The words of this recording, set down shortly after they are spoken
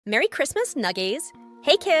Merry Christmas, Nuggies!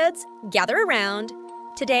 Hey kids, gather around.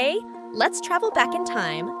 Today, let's travel back in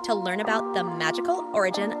time to learn about the magical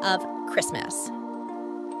origin of Christmas.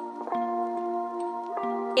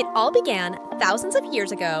 It all began thousands of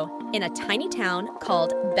years ago in a tiny town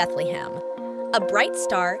called Bethlehem. A bright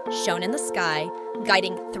star shone in the sky,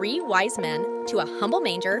 guiding 3 wise men to a humble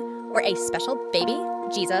manger where a special baby,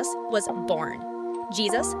 Jesus, was born.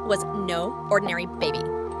 Jesus was no ordinary baby.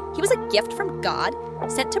 He was a gift from God,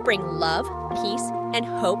 sent to bring love, peace, and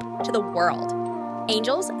hope to the world.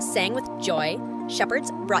 Angels sang with joy,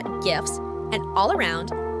 shepherds brought gifts, and all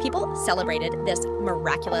around, people celebrated this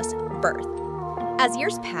miraculous birth. As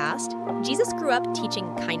years passed, Jesus grew up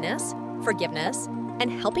teaching kindness, forgiveness,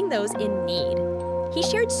 and helping those in need. He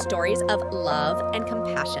shared stories of love and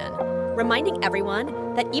compassion, reminding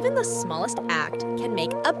everyone that even the smallest act can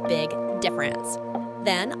make a big difference.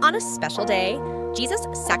 Then, on a special day, Jesus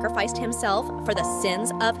sacrificed himself for the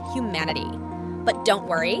sins of humanity. But don't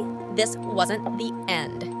worry, this wasn't the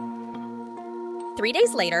end. 3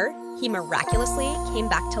 days later, he miraculously came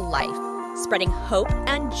back to life, spreading hope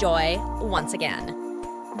and joy once again.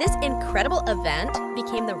 This incredible event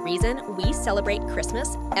became the reason we celebrate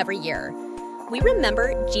Christmas every year. We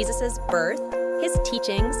remember Jesus' birth, his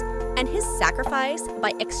teachings, and his sacrifice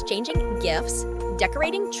by exchanging gifts,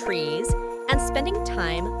 decorating trees, and spending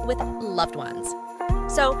time with loved ones.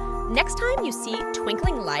 So, next time you see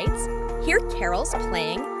twinkling lights, hear carols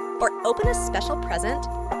playing, or open a special present,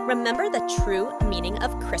 remember the true meaning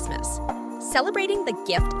of Christmas, celebrating the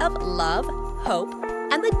gift of love, hope,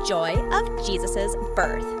 and the joy of Jesus'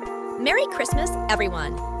 birth. Merry Christmas,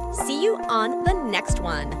 everyone! See you on the next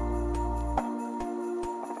one!